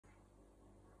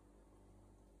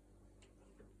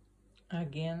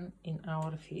again in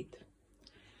our feet.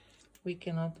 We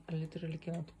literally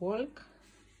cannot walk,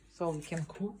 so we can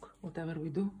cook, whatever we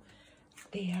do.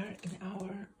 They are in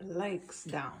our legs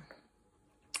down,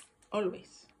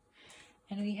 always.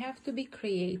 And we have to be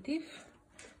creative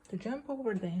to jump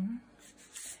over them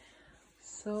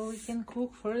so we can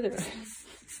cook further.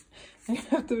 You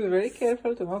have to be very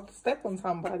careful to not step on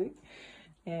somebody.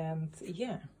 And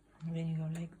yeah, when you go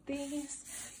like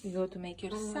this, you go to make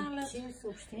your salad,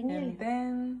 and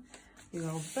then you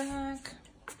go back,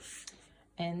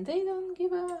 and they don't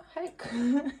give a heck.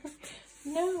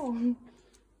 No.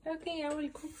 Okay, I will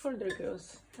cook for the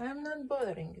girls. I'm not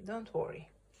bothering you, don't worry.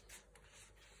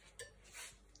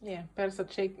 Yeah,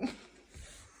 Persa shaking.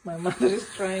 My mother is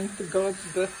trying to go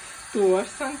to wash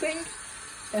something,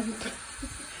 and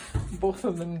both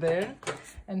of them there.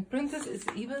 And Princess is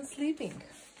even sleeping.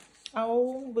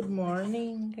 Oh, good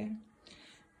morning.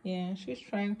 Yeah, she's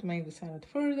trying to make the salad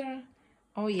further.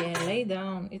 Oh yeah, lay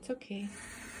down, it's okay.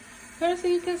 Persa,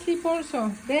 you can sleep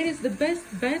also. There is the best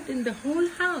bed in the whole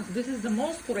house. This is the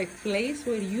most correct place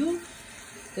where you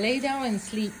lay down and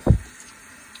sleep.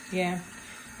 Yeah,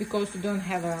 because you don't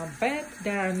have a bed,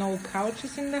 there are no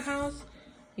couches in the house.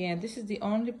 Yeah, this is the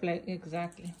only place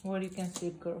exactly where you can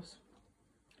sleep, girls.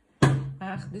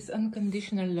 Ah, this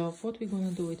unconditional love, what we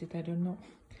gonna do with it, I don't know.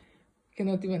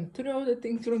 Cannot even throw the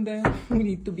things from them. We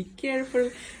need to be careful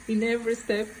in every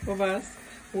step of us,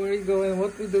 where we go and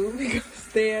what we do, because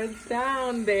they are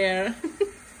down there.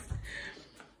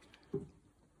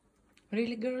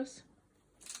 Really, girls?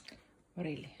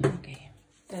 Really? Okay,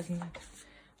 doesn't matter.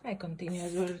 I continue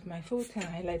as well with my food, and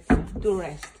I let them do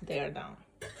rest. They are down.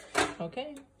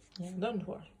 Okay? Yeah, don't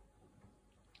worry.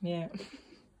 Yeah.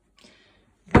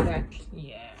 Exactly.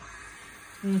 Yeah.